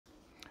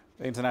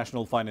The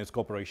International Finance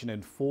Corporation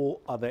and 4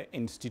 other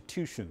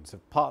institutions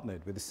have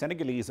partnered with the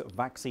Senegalese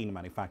vaccine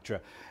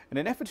manufacturer in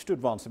an effort to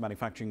advance the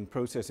manufacturing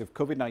process of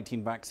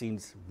COVID-19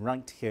 vaccines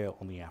right here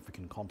on the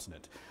African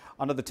continent.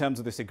 Under the terms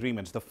of this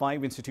agreement, the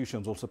 5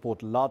 institutions will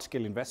support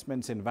large-scale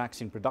investments in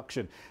vaccine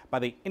production by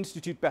the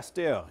Institut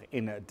Pasteur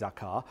in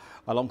Dakar,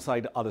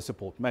 alongside other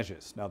support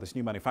measures. Now, this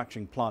new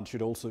manufacturing plant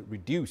should also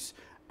reduce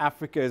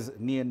Africa's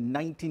near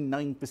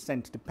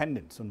 99%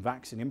 dependence on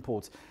vaccine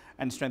imports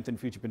and strengthen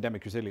future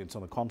pandemic resilience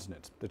on the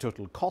continent. The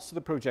total cost of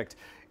the project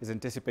is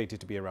anticipated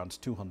to be around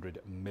 $200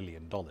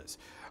 million.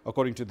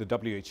 According to the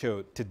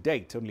WHO, to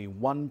date, only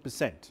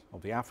 1%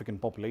 of the African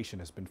population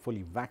has been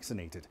fully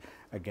vaccinated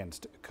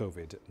against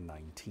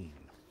COVID-19.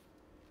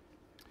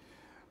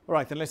 All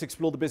right, then let's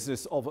explore the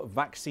business of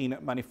vaccine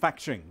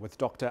manufacturing with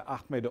Dr.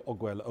 Ahmed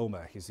Ogwel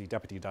Omer. He's the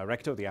Deputy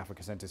Director of the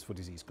Africa Centers for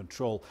Disease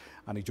Control,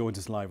 and he joins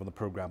us live on the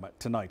program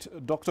tonight.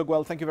 Dr.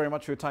 Ogwel, thank you very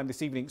much for your time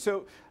this evening.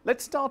 So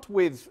let's start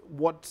with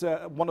what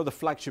one of the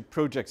flagship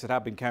projects that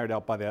have been carried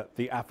out by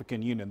the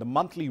African Union, the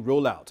monthly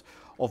rollout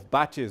of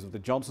batches of the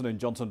Johnson &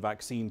 Johnson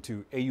vaccine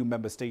to AU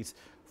member states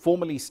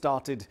formally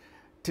started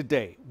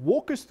today.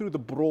 Walk us through the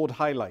broad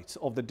highlights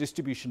of the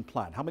distribution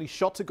plan. How many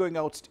shots are going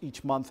out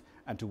each month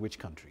and to which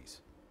countries?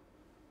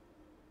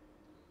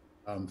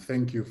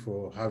 Thank you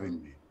for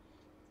having me.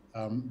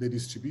 The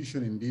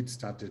distribution indeed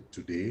started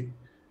today,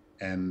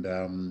 and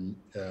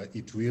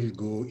it will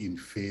go in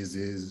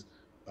phases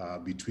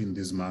between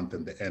this month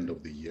and the end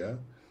of the year,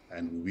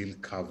 and we will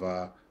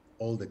cover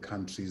all the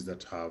countries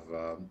that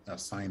have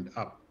signed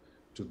up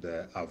to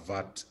the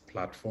AVAT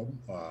platform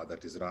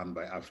that is run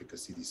by Africa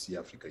CDC,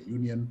 Africa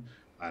Union,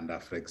 and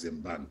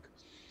Afrexim Bank.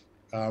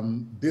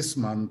 This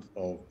month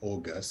of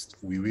August,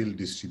 we will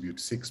distribute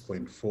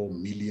 6.4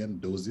 million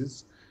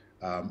doses.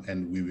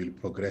 And we will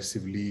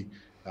progressively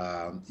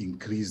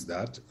increase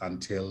that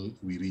until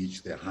we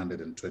reach the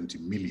 120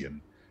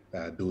 million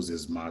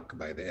doses mark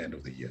by the end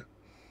of the year.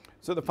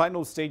 So the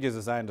final stages,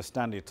 as I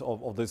understand it,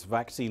 of this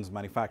vaccines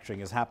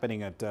manufacturing is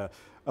happening at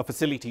a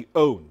facility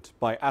owned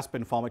by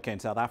Aspen Pharmacare in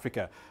South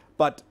Africa.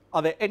 But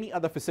are there any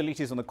other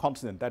facilities on the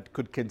continent that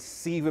could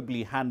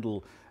conceivably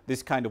handle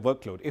this kind of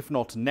workload? If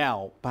not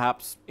now,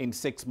 perhaps in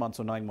 6 months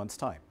or 9 months'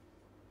 time?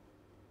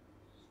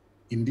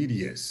 Indeed,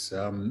 yes.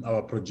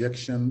 Our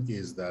projection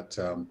is that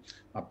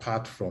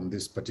apart from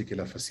this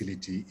particular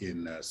facility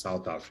in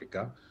South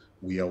Africa,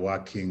 we are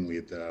working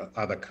with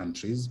other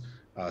countries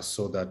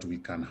so that we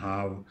can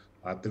have,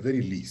 at the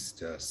very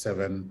least,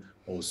 7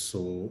 or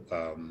so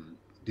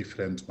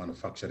different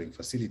manufacturing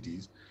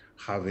facilities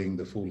having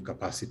the full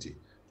capacity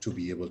to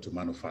be able to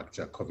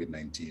manufacture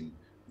COVID-19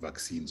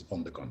 vaccines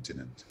on the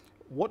continent.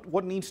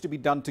 What needs to be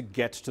done to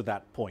get to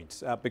that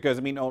point? Because,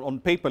 I mean, on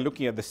paper,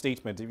 looking at the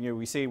statement,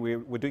 we say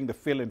we're doing the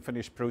fill and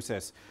finish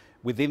process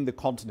within the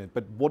continent,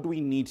 but what do we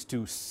need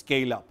to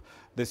scale up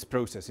this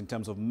process in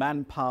terms of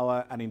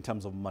manpower and in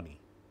terms of money?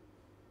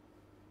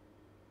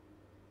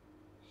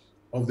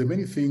 Of the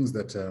many things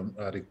that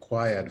are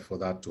required for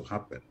that to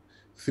happen,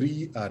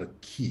 3 are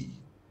key.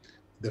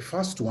 The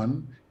first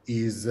one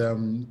is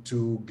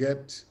to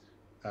get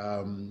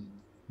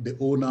the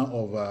owner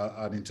of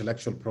an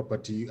intellectual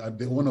property,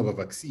 the owner of a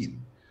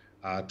vaccine,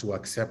 to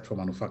accept for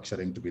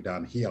manufacturing to be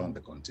done here on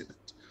the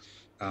continent.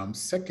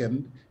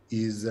 Second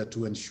is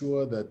to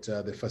ensure that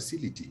the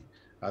facility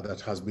that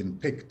has been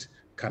picked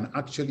can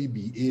actually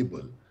be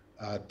able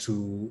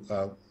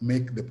to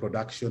make the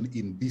production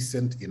in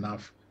decent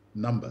enough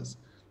numbers.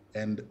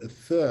 And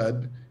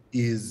third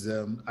is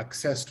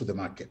access to the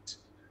market.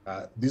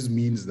 This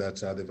means that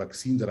the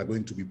vaccines that are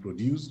going to be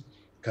produced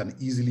can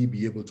easily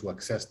be able to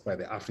accessed by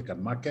the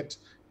African market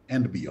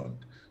and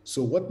beyond.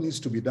 So what needs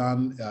to be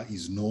done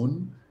is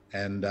known,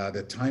 and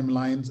the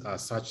timelines are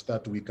such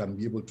that we can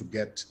be able to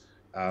get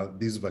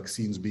these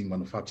vaccines being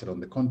manufactured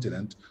on the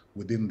continent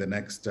within the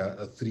next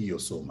 3 or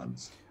so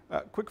months.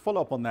 Quick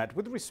follow-up on that.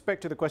 With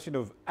respect to the question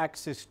of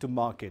access to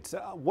markets,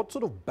 what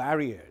sort of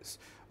barriers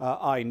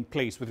are in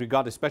place with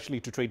regard especially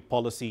to trade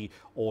policy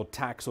or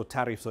tax or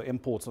tariffs or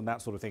imports and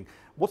that sort of thing?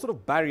 What sort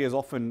of barriers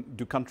often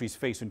do countries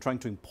face when trying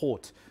to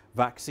import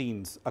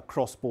vaccines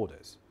across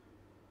borders?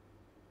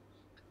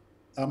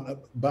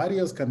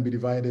 Barriers can be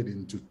divided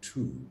into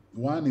 2.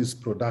 One is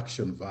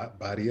production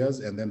barriers,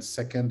 and then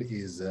second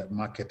is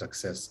market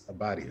access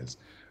barriers.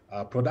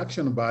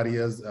 Production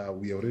barriers,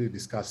 we already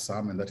discussed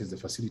some, and that is the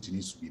facility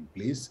needs to be in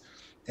place.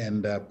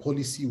 And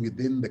policy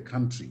within the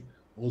country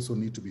also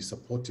need to be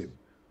supportive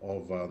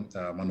of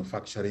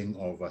manufacturing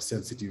of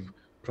sensitive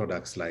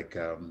products like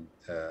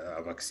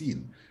a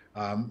vaccine.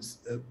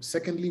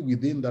 Secondly,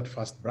 within that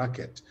first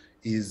bracket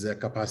is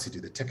capacity,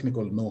 the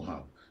technical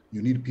know-how.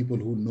 You need people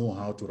who know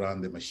how to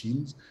run the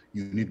machines.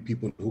 You need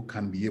people who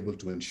can be able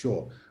to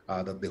ensure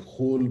that the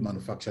whole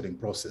manufacturing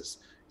process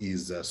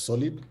is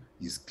solid,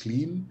 is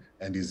clean,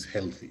 and is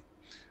healthy.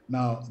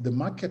 Now, the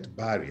market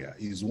barrier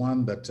is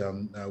one that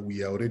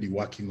we are already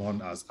working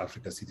on as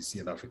Africa CDC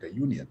and Africa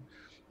Union,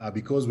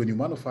 because when you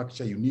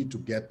manufacture, you need to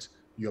get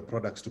your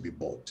products to be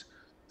bought.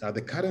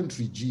 the current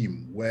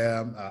regime,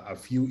 where a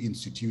few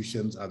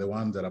institutions are the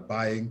ones that are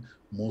buying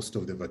most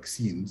of the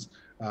vaccines,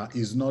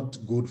 is not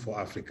good for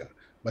Africa.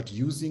 But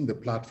using the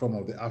platform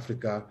of the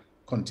Africa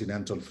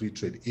Continental Free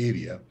Trade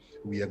Area,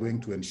 we are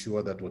going to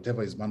ensure that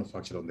whatever is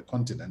manufactured on the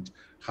continent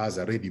has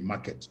a ready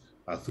market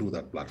through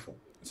that platform.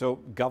 So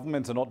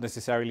governments are not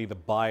necessarily the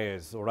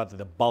buyers, or rather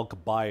the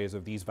bulk buyers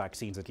of these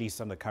vaccines, at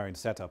least under the current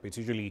setup. It's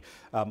usually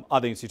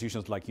other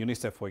institutions like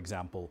UNICEF, for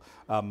example,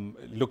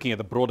 looking at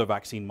the broader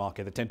vaccine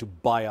market, that tend to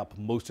buy up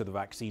most of the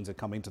vaccines that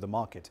come into the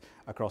market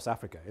across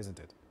Africa, isn't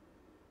it?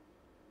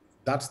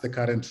 That's the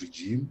current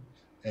regime.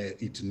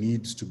 It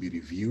needs to be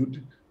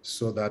reviewed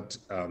so that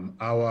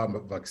our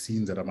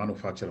vaccines that are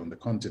manufactured on the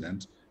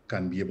continent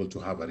can be able to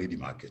have a ready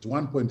market.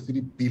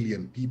 1.3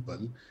 billion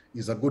people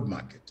is a good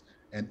market,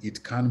 and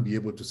it can be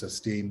able to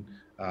sustain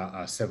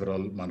several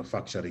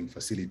manufacturing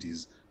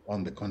facilities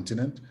on the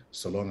continent,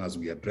 so long as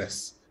we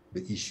address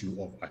the issue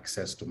of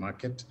access to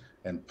market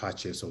and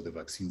purchase of the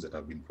vaccines that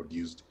have been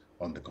produced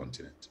on the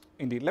continent.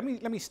 Indeed. Let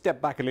me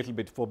step back a little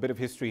bit for a bit of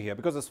history here,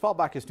 because as far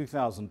back as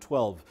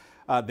 2012,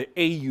 the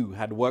AU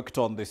had worked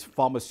on this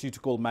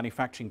pharmaceutical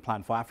manufacturing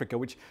plan for Africa,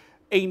 which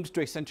aimed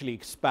to essentially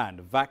expand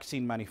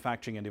vaccine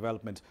manufacturing and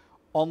development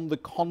on the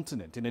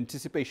continent in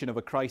anticipation of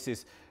a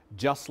crisis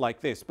just like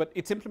this. But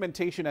its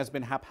implementation has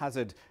been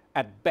haphazard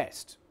at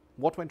best.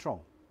 What went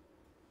wrong?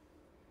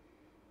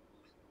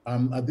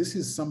 This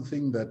is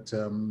something that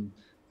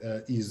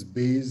is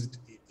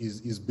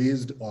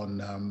based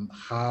on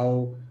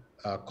how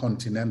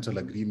continental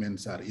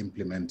agreements are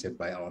implemented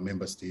by our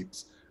member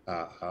states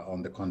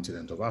on the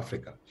continent of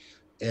Africa.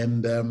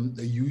 And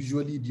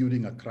usually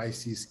during a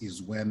crisis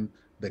is when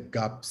the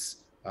gaps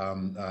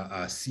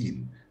are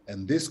seen.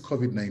 And this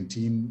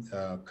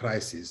COVID-19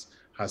 crisis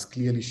has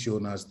clearly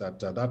shown us that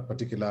that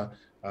particular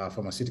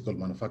pharmaceutical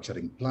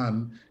manufacturing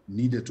plan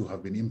needed to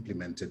have been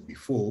implemented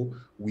before.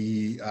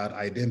 We are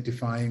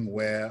identifying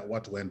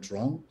what went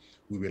wrong.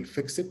 We will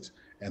fix it,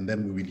 and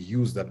then we will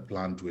use that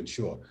plan to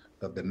ensure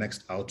that the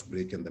next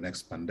outbreak and the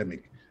next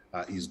pandemic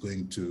is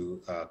going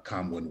to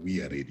come when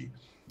we are ready.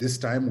 This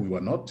time we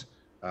were not,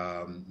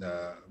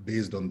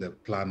 based on the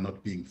plan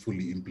not being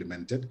fully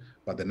implemented,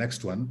 but the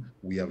next one,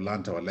 we have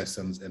learned our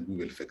lessons and we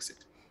will fix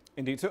it.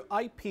 Indeed. So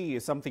IP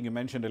is something you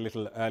mentioned a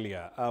little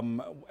earlier,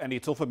 and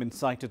it's often been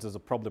cited as a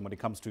problem when it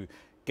comes to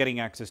getting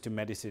access to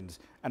medicines.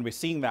 And we're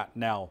seeing that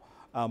now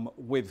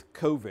with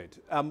COVID.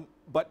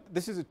 But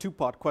this is a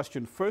two-part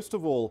question. First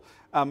of all,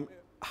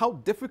 how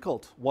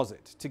difficult was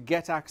it to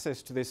get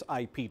access to this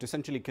IP, to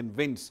essentially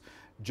convince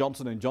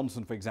Johnson &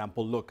 Johnson, for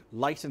example, look,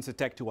 license the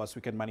tech to us,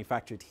 we can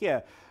manufacture it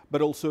here.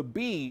 But also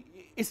B,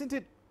 isn't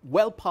it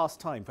well past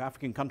time for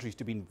African countries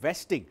to be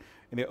investing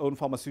in their own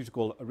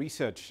pharmaceutical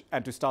research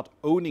and to start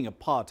owning a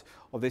part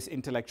of this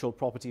intellectual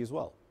property as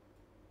well?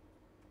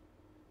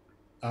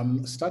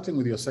 Starting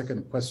with your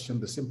second question,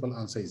 the simple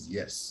answer is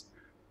yes.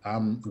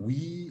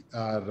 We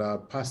are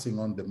passing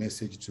on the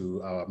message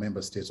to our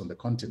member states on the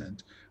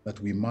continent that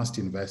we must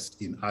invest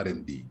in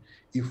R&D.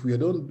 If we are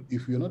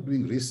not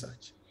doing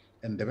research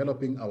and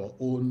developing our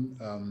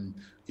own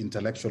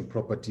intellectual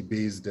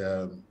property-based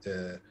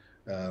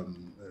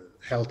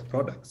health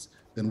products,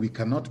 then we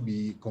cannot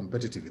be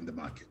competitive in the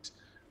market.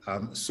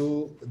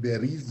 So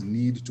there is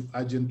need to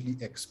urgently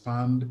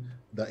expand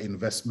the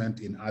investment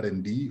in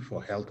R&D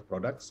for health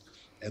products,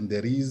 and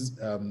there is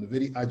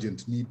very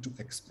urgent need to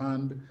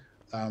expand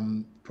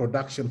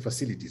production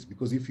facilities,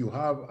 because if you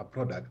have a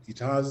product, it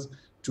has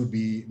to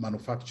be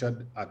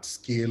manufactured at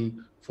scale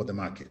for the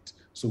market.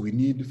 So we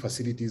need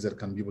facilities that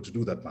can be able to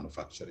do that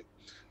manufacturing.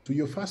 To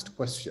your first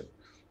question,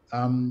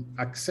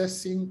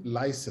 accessing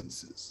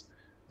licenses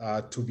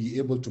to be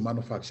able to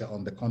manufacture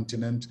on the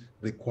continent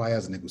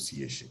requires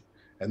negotiation.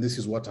 And this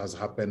is what has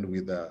happened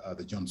with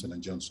the Johnson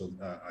 & Johnson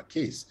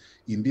case.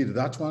 Indeed,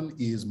 that one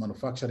is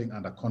manufacturing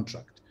under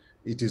contract.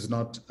 It is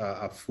not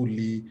a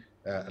fully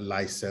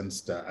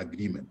licensed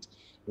agreement.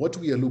 What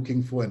we are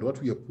looking for and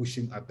what we are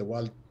pushing at the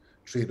World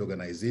Trade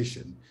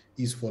Organization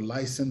is for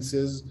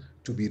licenses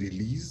to be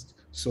released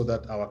so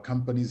that our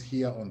companies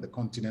here on the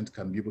continent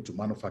can be able to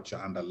manufacture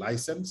under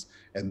license,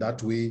 and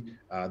that way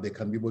they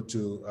can be able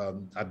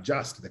to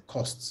adjust the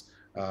costs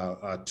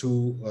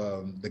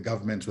to the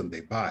government when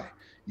they buy.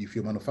 If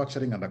you're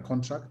manufacturing under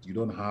contract, you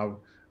don't have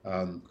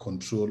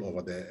control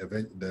over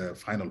the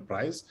final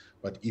price,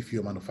 but if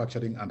you're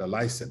manufacturing under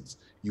license,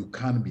 you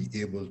can be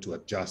able to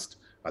adjust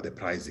the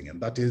pricing,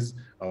 and that is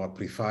our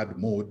preferred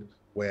mode,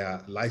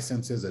 where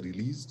licenses are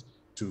released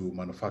to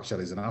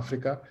manufacturers in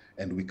Africa,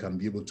 and we can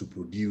be able to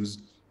produce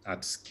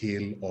at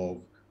scale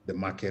of the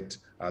market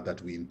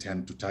that we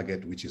intend to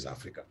target, which is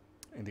Africa.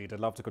 Indeed, I'd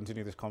love to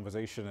continue this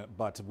conversation,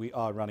 but we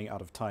are running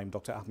out of time.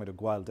 Dr. Ahmed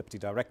Ogwal, Deputy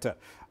Director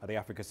at the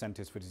Africa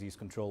Centers for Disease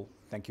Control,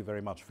 thank you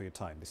very much for your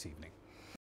time this evening.